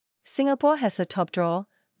Singapore has a top drawer,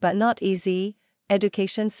 but not easy,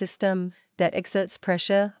 education system that exerts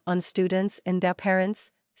pressure on students and their parents,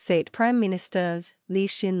 said Prime Minister Lee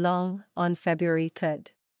Hsien Loong on February 3.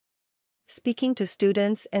 Speaking to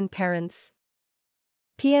students and parents,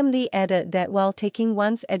 PM Lee added that while taking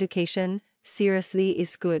one's education seriously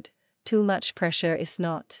is good, too much pressure is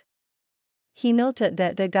not. He noted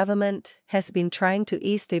that the government has been trying to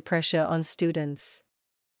ease the pressure on students.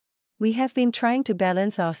 We have been trying to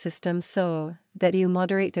balance our system so that you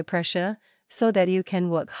moderate the pressure, so that you can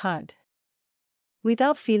work hard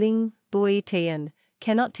without feeling buoyed,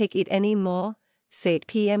 cannot take it anymore, said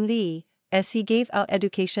PM Lee, as he gave out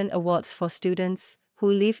education awards for students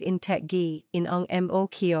who live in Teck Ghee in Ong Mo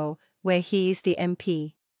Kio, where he is the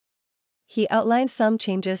MP. He outlined some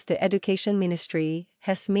changes the Education Ministry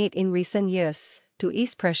has made in recent years to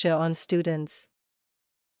ease pressure on students,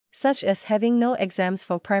 such as having no exams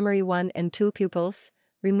for Primary 1 and 2 pupils,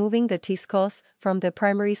 removing the T-scores from the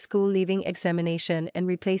primary school leaving examination and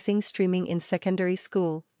replacing streaming in secondary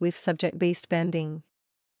school with subject-based banding.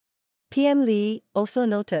 PM Lee also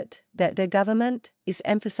noted that the government is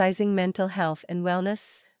emphasizing mental health and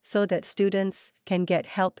wellness so that students can get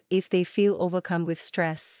help if they feel overcome with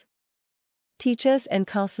stress. Teachers and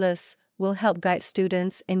counselors will help guide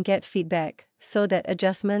students and get feedback so that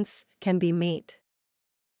adjustments can be made,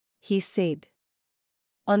 he said.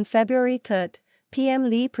 On February 3, PM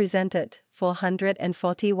Lee presented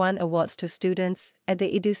 441 awards to students at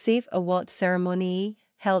the EduSave Awards ceremony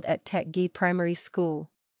held at Teck Ghee Primary School.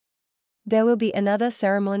 There will be another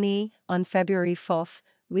ceremony on February 4,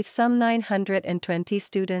 with some 920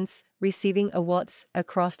 students receiving awards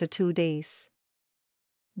across the 2 days.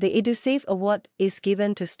 The EduSave Award is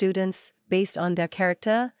given to students based on their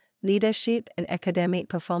character, leadership, and academic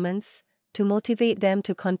performance to motivate them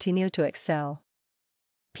to continue to excel.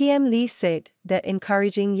 PM Lee said that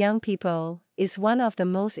encouraging young people is one of the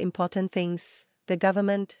most important things the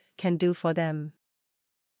government can do for them.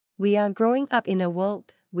 We are growing up in a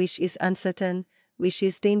world which is uncertain, which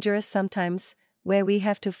is dangerous sometimes, where we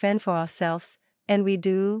have to fend for ourselves, and we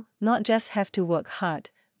do not just have to work hard,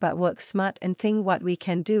 but work smart and think what we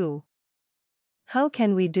can do. How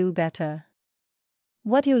can we do better?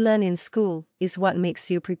 What you learn in school is what makes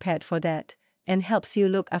you prepared for that, and helps you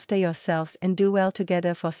look after yourselves and do well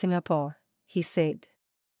together for Singapore, he said.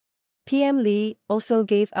 PM Lee also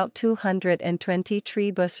gave out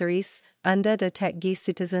 223 bursaries under the Teck Ghee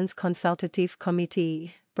Citizens Consultative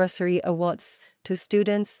Committee bursary awards to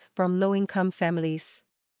students from low-income families,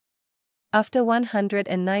 after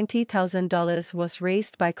 $190,000 was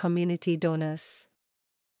raised by community donors.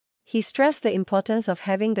 He stressed the importance of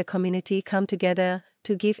having the community come together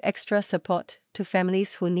to give extra support to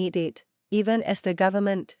families who need it, even as the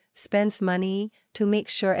government spends money to make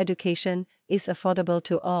sure education is affordable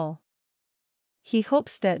to all. He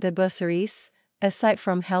hopes that the bursaries, aside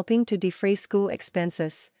from helping to defray school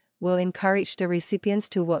expenses, will encourage the recipients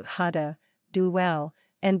to work harder, do well,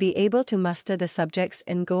 and be able to master the subjects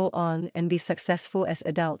and go on and be successful as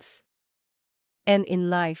adults and in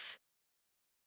life.